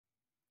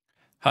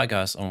Hi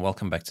guys, and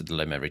welcome back to the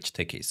Rich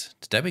Techies.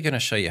 Today we're going to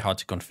show you how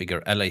to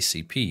configure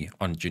LACP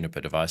on Juniper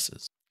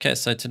devices. Okay,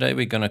 so today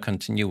we're going to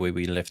continue where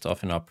we left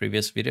off in our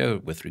previous video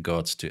with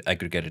regards to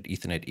aggregated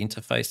Ethernet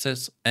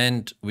interfaces,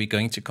 and we're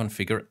going to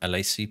configure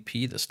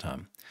LACP this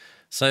time.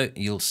 So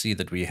you'll see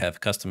that we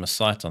have customer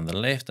site on the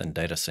left and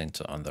data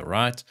center on the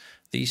right.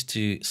 These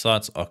two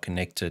sites are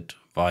connected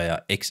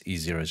via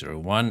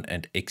XE001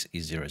 and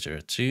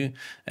XE002,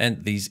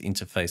 and these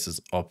interfaces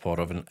are part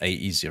of an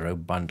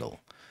AE0 bundle.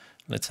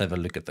 Let's have a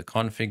look at the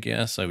config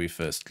here. So we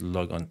first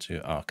log on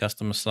to our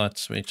customer site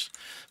switch.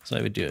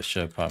 So we do a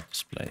show pipe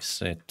display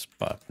set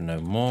pipe no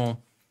more.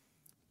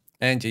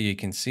 And here you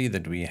can see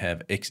that we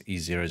have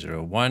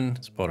XE001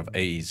 as part of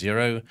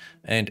AE0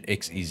 and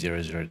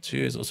XE002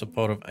 is also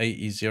part of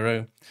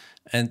AE0.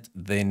 And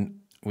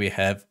then we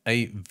have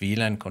a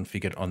VLAN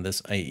configured on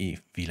this AE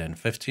VLAN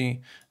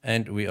 50,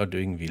 and we are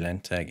doing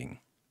VLAN tagging.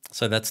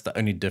 So that's the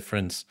only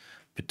difference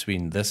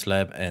between this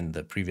lab and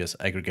the previous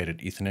aggregated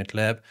Ethernet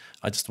lab.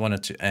 I just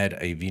wanted to add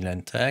a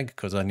VLAN tag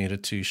because I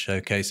needed to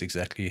showcase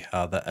exactly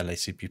how the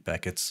LACP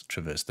packets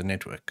traverse the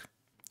network.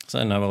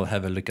 So now we'll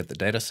have a look at the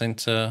data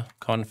center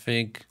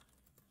config,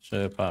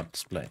 show pipe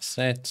display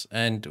set,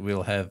 and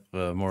we'll have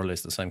more or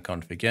less the same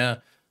config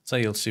here. So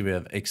you'll see we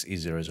have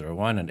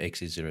XE001 and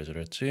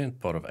XE002,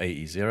 part of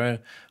AE0.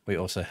 We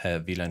also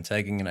have VLAN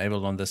tagging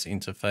enabled on this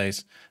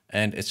interface,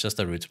 and it's just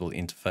a routable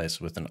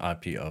interface with an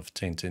IP of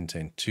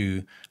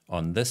 10.10.10.2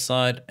 on this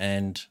side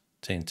and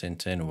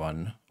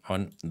 10.10.10.1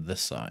 on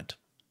this side.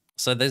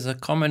 So there's a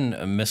common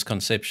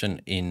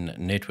misconception in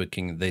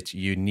networking that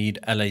you need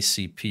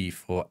LACP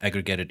for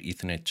aggregated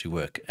Ethernet to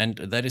work, and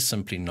that is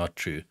simply not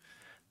true.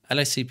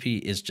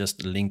 LACP is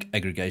just Link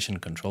Aggregation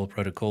Control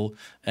Protocol,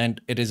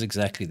 and it is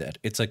exactly that.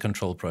 It's a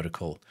control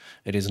protocol.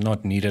 It is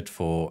not needed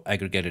for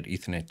aggregated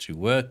Ethernet to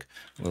work.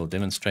 We'll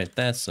demonstrate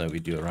that. So we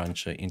do a run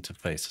show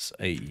interfaces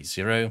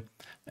AE0,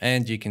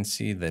 and you can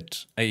see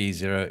that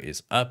AE0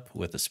 is up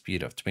with a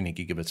speed of 20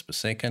 gigabits per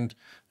second,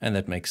 and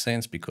that makes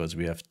sense because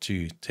we have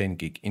two 10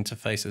 gig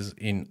interfaces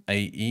in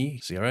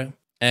AE0.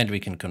 And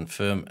we can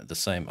confirm the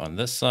same on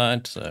this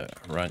side. So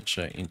run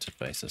show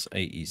interfaces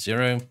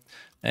AE0.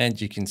 And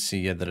you can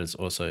see here that it's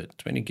also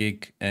 20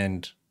 gig.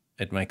 And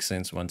it makes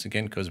sense once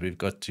again because we've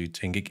got two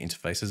 10 gig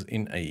interfaces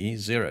in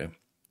AE0.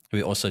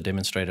 We also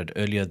demonstrated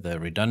earlier the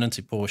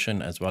redundancy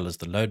portion as well as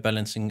the load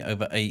balancing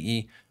over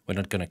AE. We're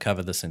not going to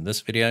cover this in this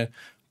video,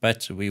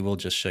 but we will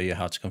just show you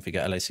how to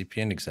configure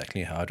LACP and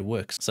exactly how it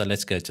works. So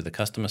let's go to the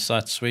customer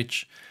site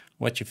switch.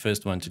 What you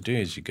first want to do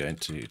is you go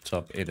into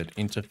top edit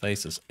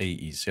interfaces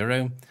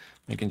AE0.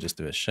 You can just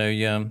do a show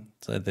here.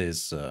 So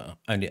there's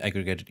only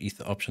aggregated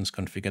ether options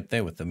configured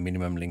there with a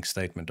minimum link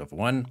statement of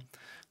 1.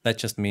 That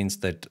just means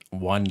that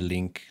one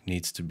link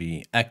needs to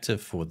be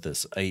active for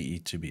this AE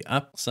to be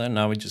up. So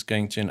now we're just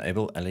going to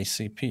enable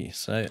LACP.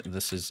 So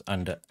this is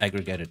under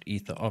aggregated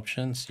ether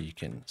options. You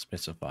can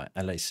specify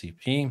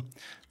LACP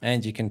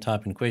and you can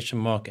type in question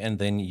mark, and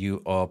then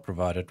you are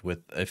provided with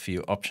a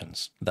few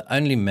options. The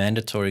only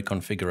mandatory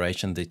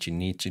configuration that you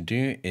need to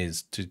do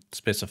is to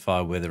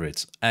specify whether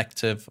it's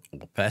active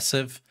or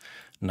passive.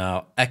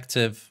 Now,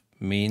 active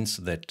means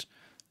that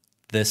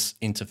this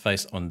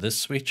interface on this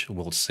switch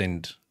will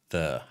send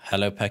the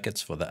hello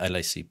packets for the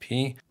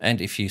LACP, and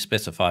if you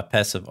specify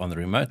passive on the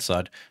remote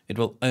side, it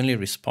will only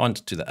respond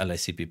to the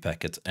LACP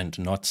packets and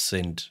not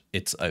send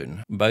its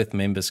own. Both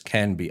members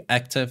can be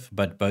active,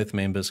 but both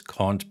members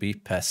can't be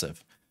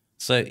passive.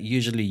 So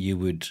usually you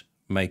would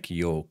make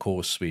your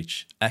core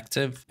switch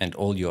active and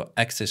all your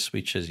access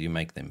switches, you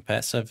make them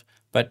passive.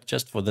 But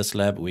just for this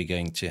lab, we're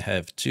going to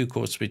have two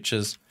core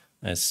switches.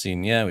 As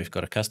seen here, we've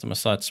got a customer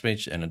site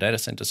switch and a data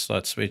center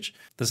site switch.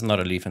 This is not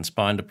a leaf and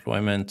spine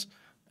deployment,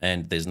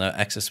 and there's no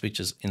access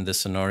switches in this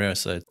scenario.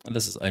 So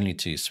this is only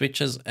two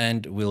switches,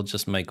 and we'll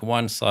just make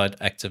one side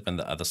active and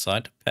the other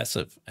side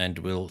passive, and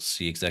we'll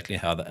see exactly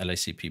how the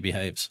LACP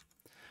behaves.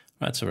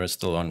 Right, so we're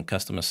still on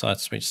customer site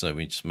switch, so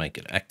we just make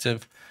it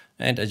active.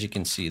 And as you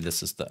can see,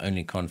 this is the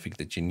only config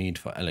that you need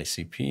for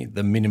LACP,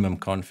 the minimum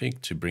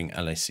config to bring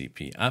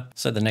LACP up.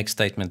 So the next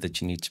statement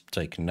that you need to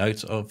take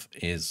note of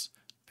is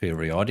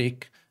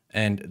periodic,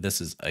 and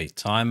this is a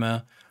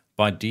timer.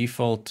 By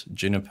default,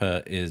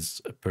 Juniper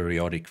is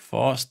periodic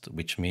fast,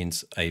 which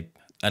means a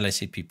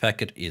LACP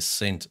packet is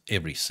sent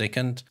every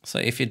second. So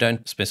if you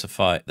don't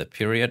specify the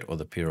period or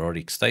the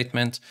periodic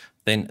statement,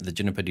 then the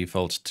Juniper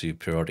defaults to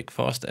periodic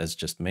fast as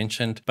just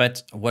mentioned.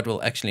 But what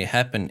will actually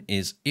happen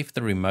is if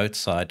the remote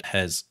side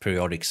has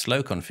periodic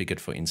slow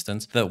configured, for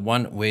instance, the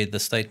one where the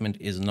statement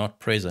is not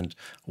present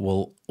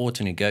will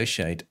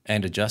auto-negotiate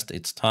and adjust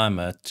its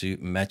timer to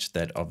match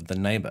that of the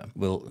neighbor.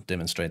 We'll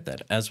demonstrate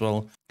that as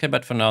well. Okay,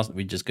 but for now,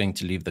 we're just going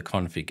to leave the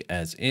config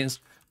as is.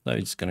 So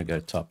we're just going to go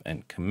top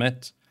and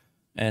commit.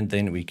 And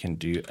then we can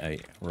do a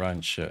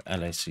run show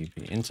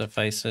LACP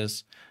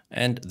interfaces.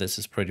 And this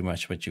is pretty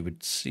much what you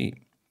would see.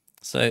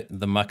 So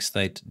the mux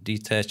state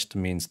detached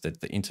means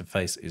that the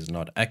interface is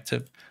not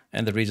active.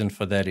 And the reason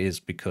for that is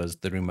because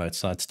the remote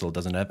side still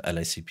doesn't have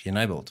LACP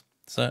enabled.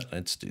 So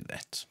let's do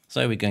that.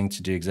 So we're going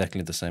to do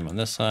exactly the same on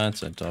this side.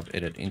 So type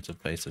edit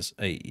interfaces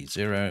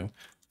AE0,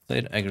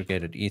 set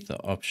aggregated ether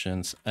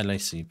options,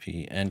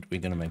 LACP, and we're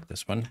going to make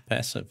this one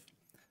passive.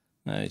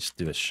 Now let's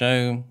do a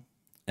show,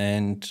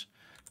 and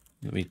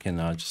we can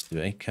now just do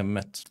a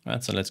commit.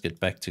 Right, so let's get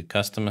back to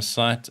customer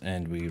site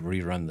and we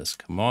rerun this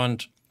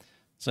command.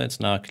 So it's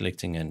now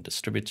collecting and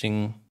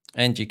distributing,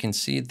 and you can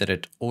see that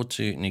it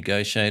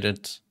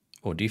auto-negotiated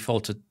or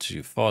defaulted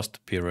to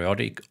fast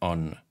periodic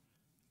on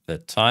the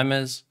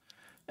timers.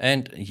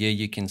 And here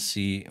you can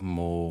see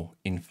more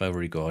info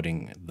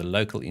regarding the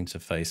local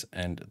interface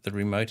and the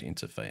remote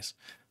interface.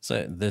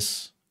 So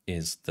this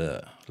is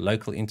the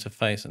local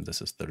interface and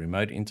this is the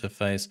remote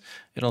interface.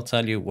 It'll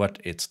tell you what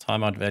its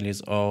timeout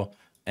values are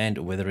and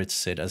whether it's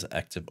set as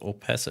active or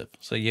passive.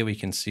 So here we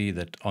can see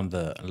that on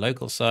the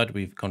local side,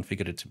 we've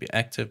configured it to be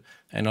active,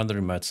 and on the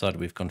remote side,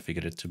 we've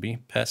configured it to be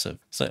passive.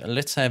 So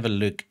let's have a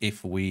look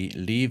if we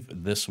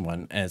leave this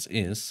one as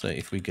is. So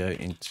if we go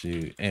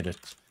into edit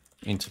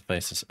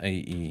interfaces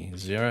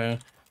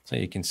AE0, so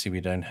you can see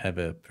we don't have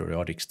a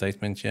periodic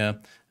statement here.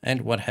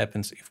 And what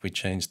happens if we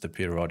change the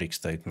periodic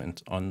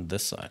statement on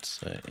this side?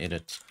 So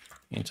edit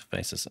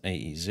interfaces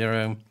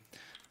AE0.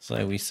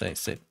 So we say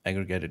set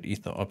aggregated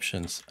ether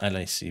options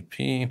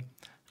LACP,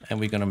 and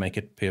we're going to make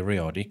it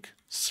periodic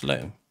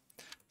slow.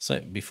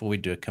 So before we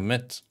do a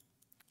commit,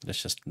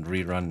 let's just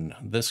rerun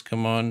this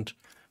command,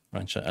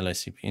 run show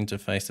LACP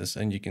interfaces,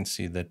 and you can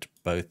see that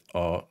both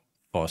are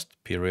fast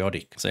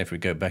periodic. So if we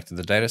go back to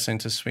the data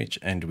center switch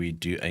and we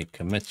do a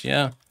commit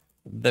here,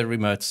 the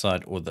remote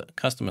side or the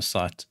customer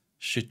side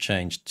should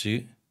change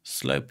to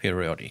slow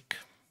periodic.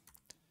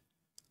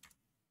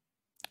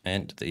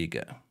 And there you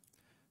go.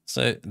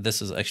 So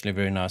this is actually a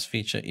very nice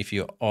feature. If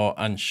you are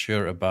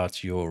unsure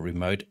about your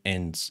remote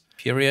ends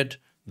period,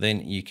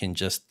 then you can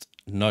just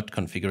not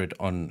configure it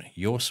on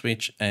your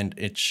switch and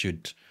it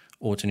should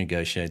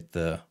auto-negotiate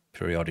the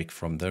periodic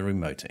from the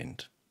remote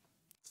end.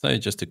 So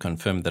just to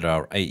confirm that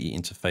our AE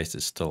interface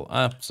is still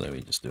up, so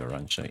we just do a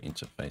run show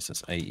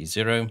interfaces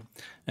AE0,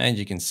 and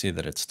you can see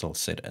that it's still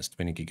set as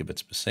 20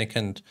 gigabits per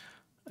second.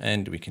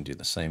 And we can do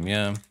the same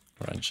here,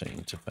 run show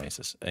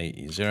interfaces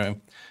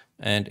AE0,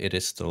 and it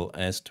is still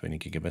as 20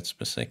 gigabits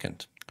per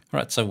second.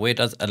 All right, so where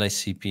does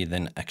LACP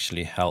then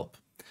actually help?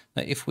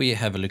 Now, if we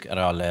have a look at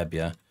our lab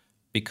here,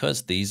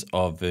 because these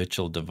are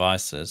virtual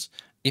devices,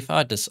 if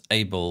I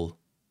disable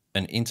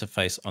an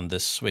interface on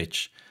this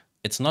switch,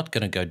 it's not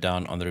going to go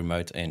down on the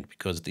remote end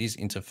because these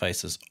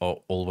interfaces are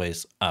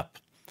always up.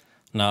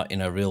 Now,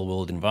 in a real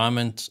world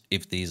environment,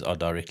 if these are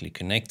directly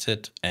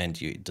connected and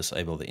you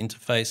disable the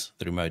interface,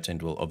 the remote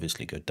end will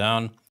obviously go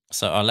down.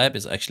 So our lab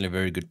is actually a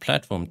very good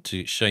platform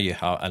to show you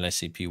how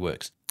LACP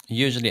works.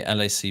 Usually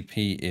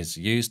LACP is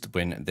used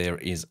when there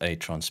is a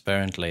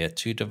transparent layer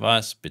 2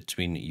 device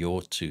between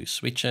your two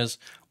switches,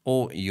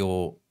 or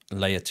your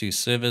layer 2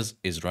 servers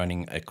is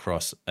running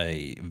across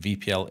a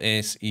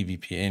VPLS,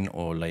 EVPN,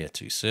 or layer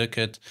 2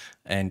 circuit,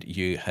 and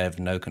you have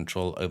no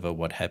control over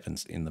what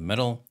happens in the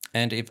middle.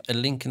 And if a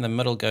link in the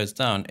middle goes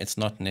down, it's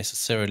not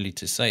necessarily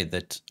to say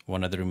that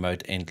one of the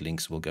remote end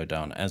links will go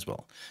down as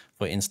well.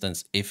 For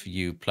instance, if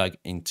you plug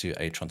into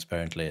a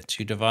transparent layer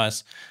 2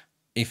 device,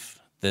 if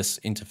this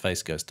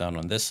interface goes down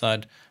on this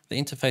side, the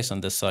interface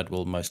on this side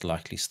will most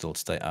likely still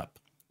stay up.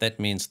 That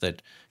means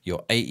that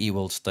your AE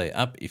will stay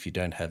up if you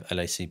don't have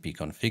LACP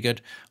configured,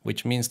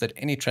 which means that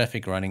any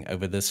traffic running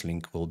over this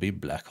link will be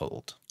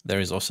blackholed. There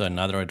is also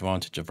another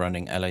advantage of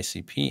running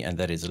LACP, and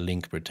that is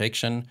link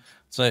protection.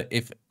 So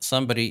if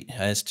somebody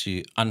has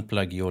to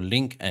unplug your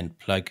link and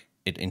plug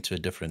it into a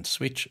different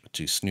switch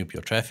to snoop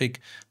your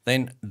traffic,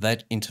 then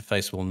that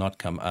interface will not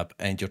come up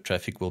and your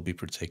traffic will be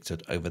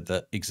protected over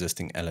the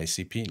existing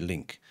LACP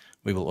link.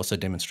 We will also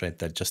demonstrate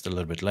that just a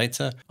little bit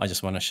later. I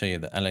just want to show you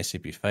the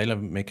LACP failure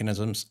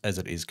mechanisms as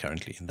it is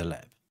currently in the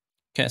lab.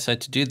 Okay, so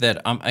to do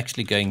that, I'm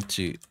actually going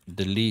to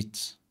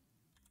delete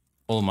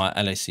all my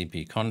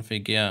LACP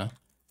config here.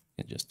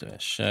 We can just do a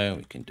show,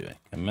 we can do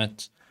a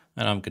commit,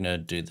 and I'm going to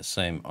do the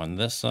same on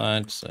this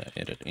side. So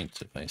edit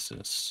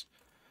interfaces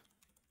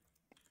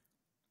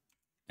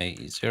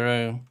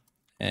AE0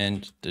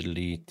 and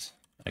delete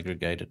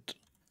aggregated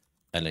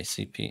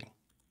LACP.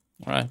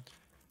 All right,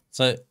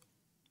 so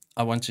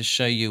I want to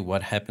show you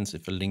what happens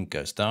if a link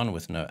goes down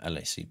with no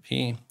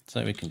LACP.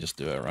 So we can just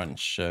do a run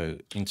show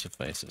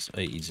interfaces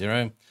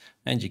AE0,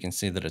 and you can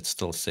see that it's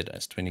still set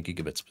as 20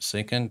 gigabits per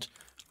second.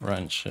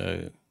 Run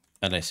show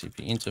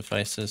LACP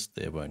interfaces,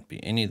 there won't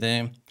be any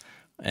there.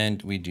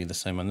 And we do the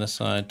same on this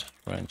side,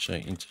 run show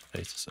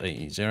interfaces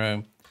AE0.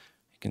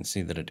 You can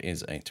see that it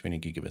is a 20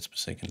 gigabits per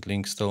second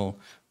link still,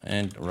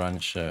 and run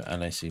show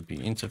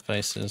LACP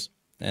interfaces,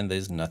 and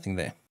there's nothing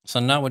there.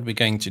 So now what we're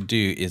going to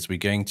do is we're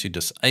going to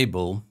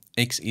disable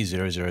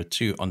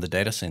XE002 on the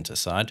data center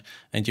side,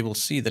 and you will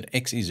see that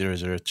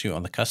XE002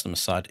 on the customer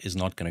side is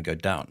not going to go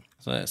down.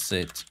 So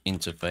set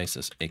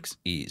interfaces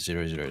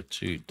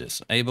XE002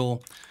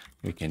 disable.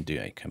 We can do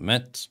a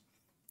commit.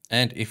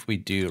 And if we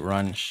do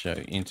run show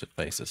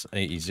interfaces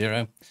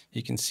AE0,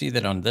 you can see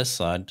that on this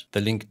side,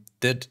 the link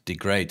did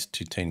degrade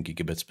to 10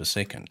 gigabits per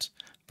second.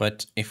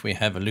 But if we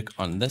have a look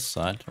on this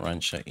side,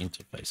 run show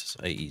interfaces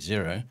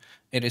AE0,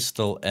 it is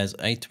still as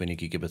a 20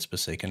 gigabits per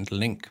second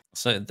link.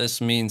 So this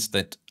means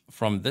that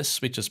from this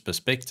switch's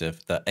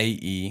perspective, the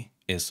AE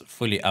is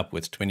fully up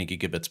with 20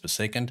 gigabits per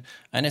second,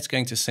 and it's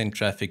going to send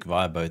traffic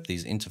via both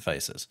these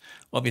interfaces.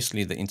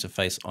 Obviously, the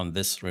interface on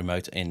this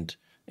remote end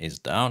is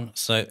down,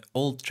 so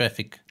all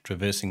traffic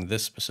traversing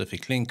this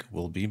specific link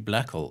will be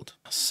blackholed.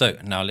 So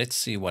now let's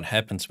see what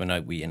happens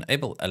when we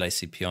enable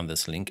LACP on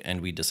this link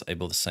and we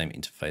disable the same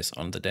interface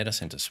on the data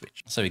center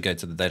switch. So we go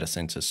to the data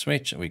center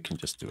switch, and we can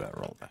just do a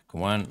rollback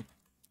 1,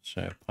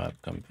 show pipe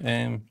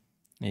compare.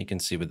 You can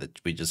see with it,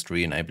 we're just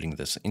re-enabling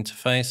this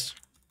interface.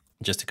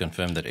 Just to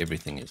confirm that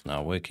everything is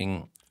now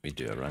working, we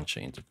do a run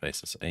show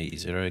interfaces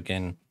AE0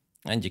 again,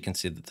 and you can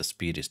see that the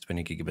speed is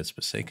 20 gigabits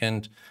per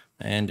second.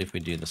 And if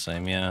we do the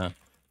same here,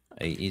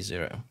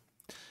 AE0.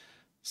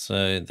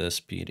 So the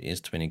speed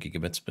is 20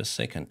 gigabits per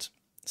second.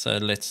 So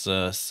let's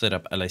set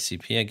up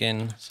LACP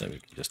again. So we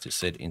can just do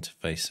set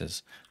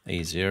interfaces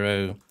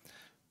A0,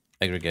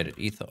 aggregated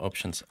ether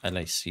options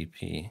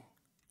LACP.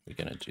 We're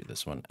going to do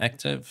this one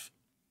active.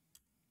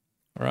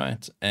 All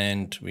right,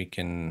 and we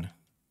can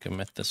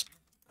commit this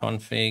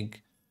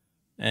config,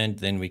 and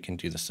then we can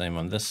do the same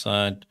on this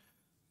side.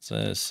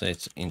 So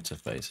set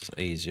interfaces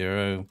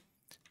A0,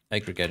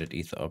 aggregated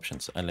ether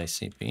options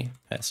LACP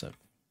passive.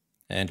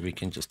 And we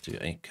can just do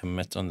a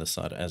commit on the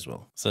side as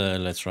well. So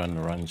let's run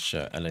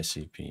show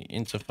LACP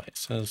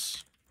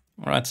interfaces.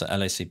 All right, so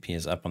LACP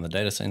is up on the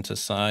data center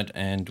side,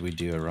 and we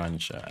do a run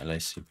show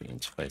LACP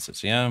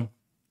interfaces here,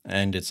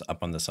 and it's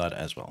up on the side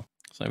as well.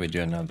 So we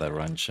do another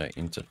run show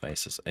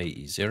interfaces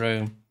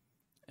AE0,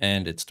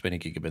 and it's 20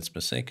 gigabits per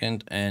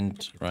second,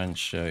 and run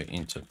show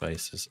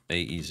interfaces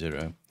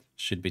AE0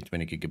 should be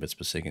 20 gigabits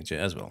per second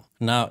here as well.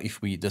 Now,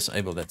 if we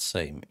disable that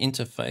same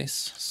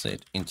interface,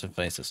 set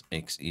interfaces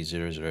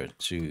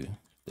XE002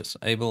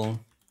 disable,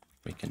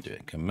 we can do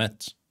a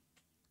commit.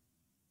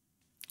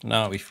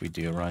 Now, if we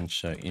do run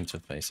show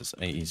interfaces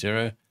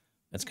AE0,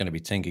 it's going to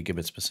be 10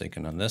 gigabits per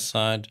second on this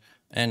side,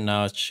 and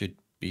now it should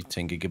be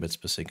 10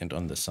 gigabits per second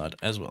on this side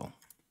as well.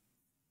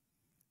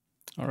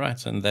 All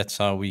right, and that's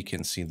how we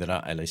can see that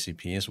our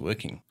LACP is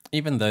working.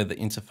 Even though the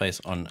interface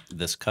on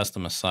this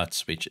customer site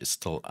switch is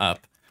still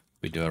up,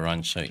 we do a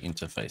run show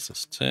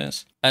interfaces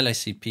test.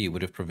 LACP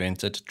would have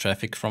prevented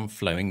traffic from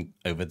flowing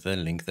over the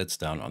link that's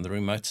down on the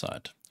remote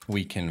side.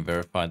 We can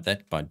verify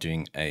that by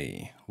doing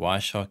a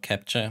Wireshark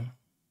capture.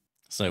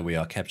 So we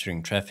are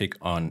capturing traffic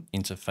on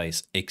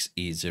interface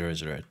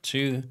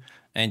XE002,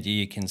 and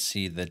you can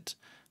see that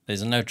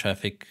there's no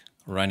traffic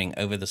running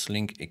over this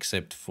link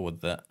except for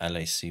the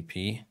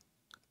LACP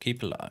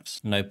keep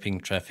lives. No ping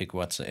traffic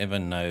whatsoever,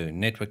 no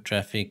network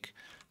traffic.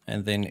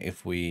 And then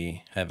if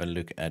we have a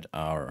look at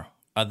our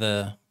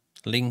other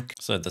link,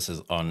 so this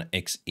is on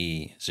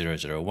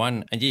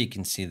XE001, and you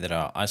can see that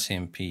our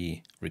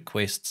ICMP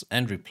requests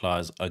and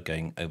replies are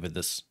going over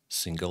this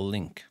single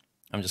link.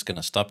 I'm just going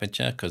to stop it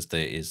here because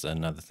there is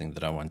another thing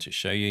that I want to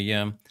show you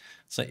here.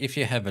 So if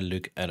you have a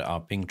look at our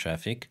ping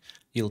traffic,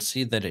 you'll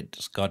see that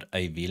it's got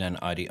a VLAN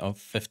ID of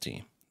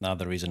 50. Now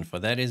the reason for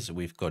that is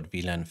we've got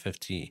VLAN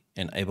 50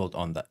 enabled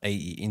on the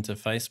AE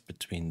interface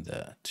between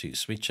the two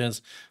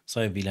switches,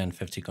 so VLAN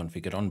 50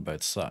 configured on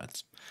both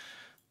sides.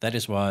 That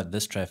is why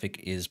this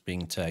traffic is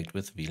being tagged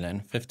with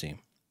VLAN 50.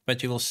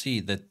 But you will see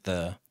that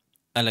the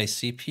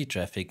LACP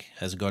traffic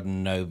has got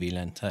no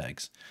VLAN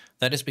tags.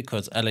 That is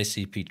because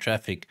LACP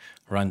traffic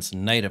runs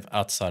native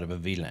outside of a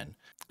VLAN.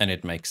 And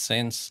it makes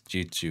sense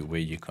due to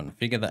where you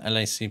configure the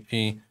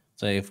LACP.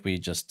 So if we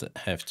just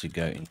have to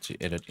go into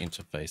edit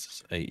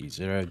interfaces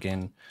AE0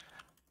 again,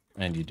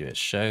 and you do a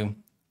show,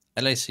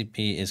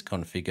 LACP is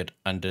configured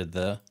under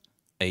the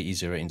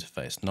AE0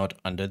 interface, not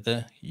under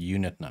the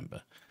unit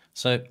number.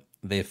 So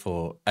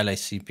therefore,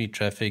 LACP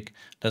traffic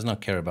does not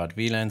care about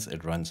VLANs.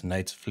 It runs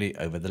natively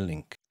over the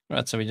link.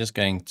 Right, so we're just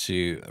going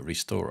to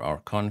restore our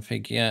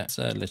config here.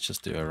 So let's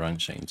just do a run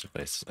show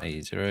interface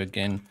AE0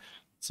 again.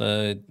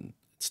 So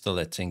it's still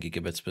at 10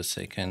 gigabits per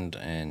second,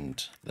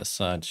 and this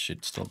side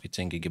should still be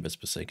 10 gigabits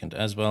per second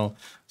as well.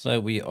 So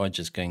we are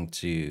just going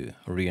to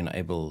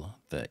re-enable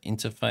the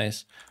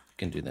interface. We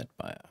can do that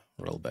by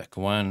rollback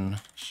 1,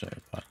 show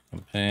pipe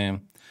compare,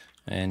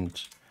 and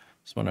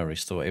just want to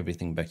restore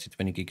everything back to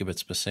 20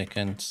 gigabits per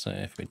second. So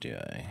if we do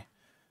a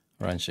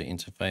run show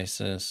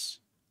interfaces,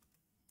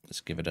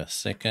 let's give it a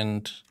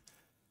second.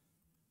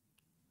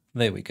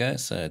 There we go.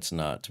 So it's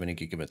now 20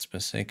 gigabits per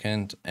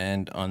second,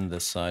 and on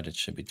this side it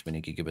should be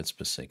 20 gigabits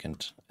per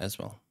second as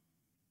well.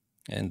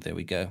 And there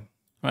we go.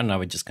 Right now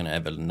we're just going to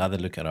have another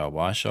look at our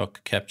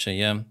Wireshark capture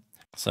here.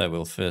 So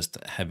we'll first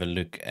have a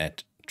look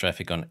at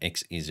traffic on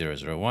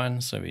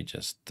XE001. So we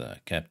just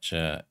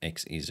capture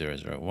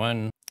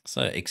XE001.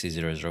 So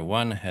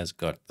XE001 has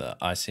got the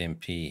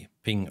ICMP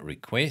ping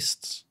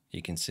requests.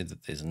 You can see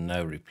that there's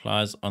no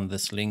replies on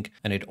this link,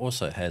 and it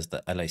also has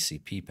the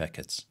LACP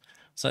packets.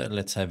 So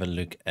let's have a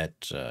look at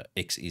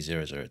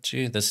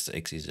XE002. This is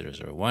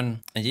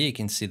XE001. And here you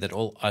can see that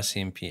all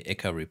ICMP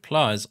echo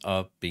replies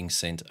are being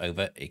sent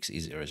over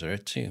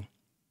XE002.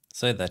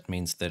 So that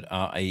means that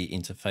our AE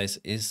interface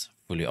is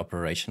fully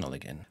operational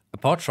again.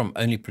 Apart from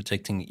only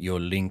protecting your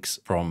links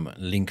from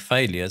link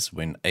failures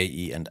when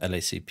AE and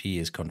LACP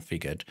is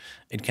configured,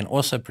 it can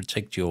also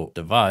protect your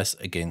device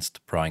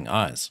against prying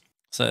eyes.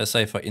 So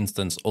say for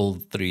instance, all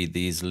three of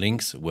these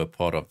links were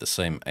part of the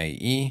same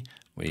AE.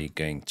 We're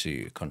going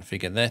to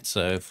configure that.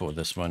 So for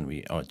this one,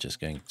 we are just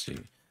going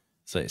to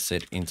say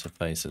set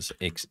interfaces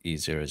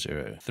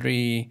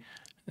XE003,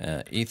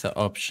 ether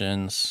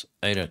options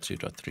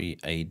 802.3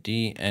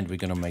 AD, and we're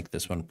going to make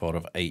this one part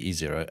of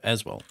AE0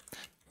 as well.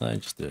 So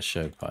just do a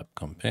show pipe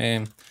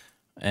compare,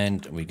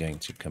 and we're going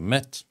to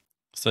commit.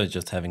 So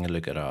just having a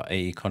look at our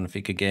AE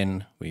config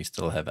again, we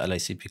still have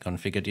LACP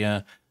configured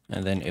here.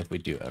 And then if we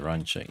do a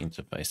run show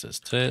interfaces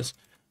TERS,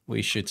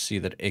 we should see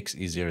that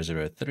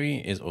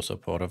XE003 is also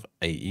part of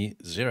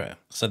AE0.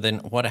 So then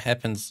what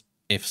happens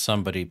if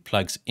somebody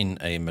plugs in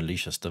a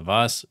malicious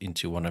device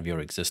into one of your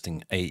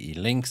existing AE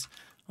links?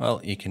 Well,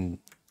 you can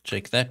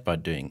check that by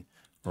doing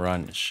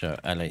run show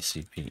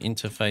LACP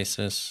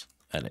interfaces,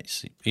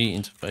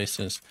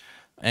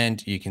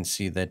 and you can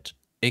see that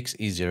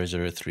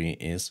XE003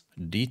 is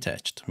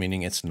detached,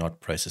 meaning it's not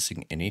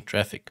processing any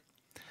traffic.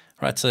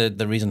 Right, so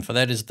the reason for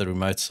that is the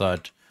remote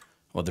side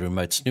or the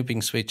remote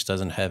snooping switch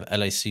doesn't have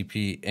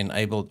LACP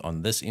enabled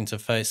on this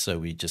interface, so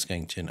we're just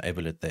going to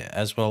enable it there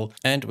as well,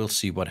 and we'll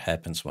see what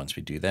happens once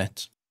we do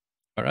that.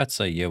 All right,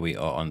 so here we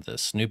are on the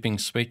snooping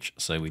switch,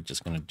 so we're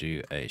just going to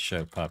do a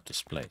show pipe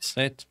display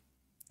set.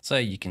 So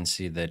you can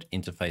see that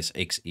interface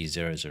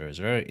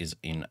XE000 is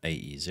in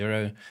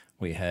AE0.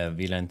 We have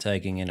VLAN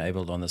tagging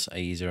enabled on this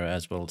AE0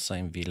 as well,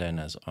 same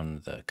VLAN as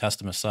on the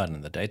customer side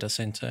in the data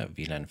center,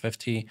 VLAN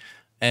 50.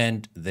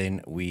 And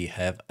then we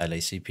have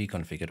LACP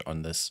configured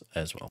on this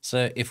as well.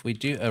 So if we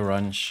do a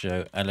run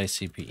show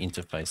LACP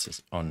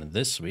interfaces on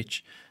this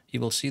switch,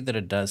 you will see that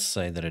it does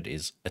say that it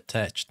is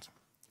attached.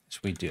 So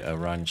we do a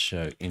run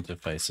show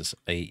interfaces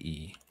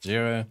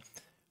AE0,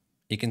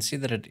 you can see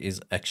that it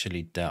is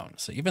actually down.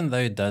 So even though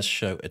it does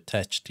show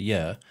attached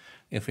here,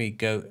 if we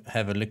go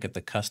have a look at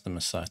the customer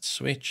side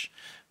switch,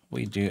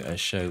 we do a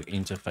show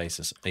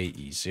interfaces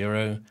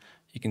AE0,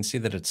 you can see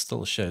that it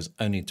still shows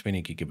only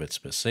 20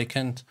 gigabits per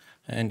second.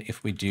 And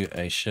if we do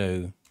a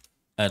show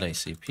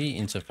LACP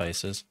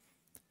interfaces,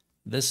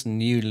 this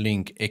new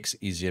link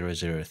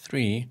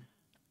XE003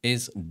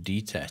 is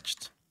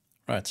detached.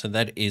 Right, so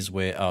that is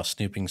where our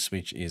snooping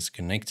switch is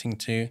connecting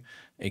to,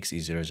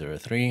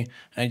 XE003,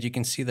 and you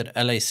can see that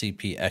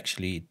LACP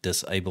actually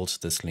disables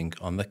this link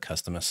on the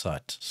customer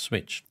side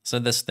switch. So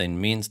this then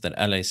means that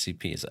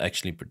LACP is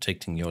actually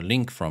protecting your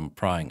link from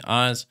prying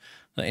eyes.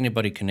 So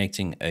anybody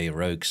connecting a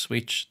rogue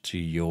switch to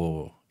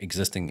your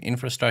existing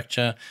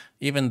infrastructure,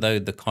 even though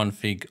the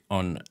config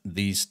on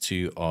these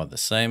two are the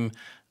same,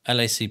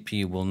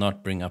 LACP will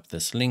not bring up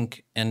this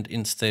link, and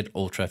instead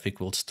all traffic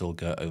will still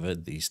go over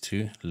these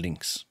two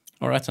links.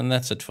 Alright, and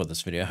that's it for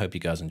this video. I hope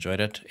you guys enjoyed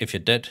it. If you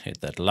did,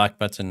 hit that like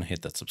button,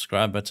 hit that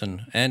subscribe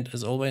button, and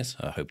as always,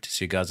 I hope to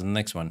see you guys in the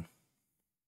next one.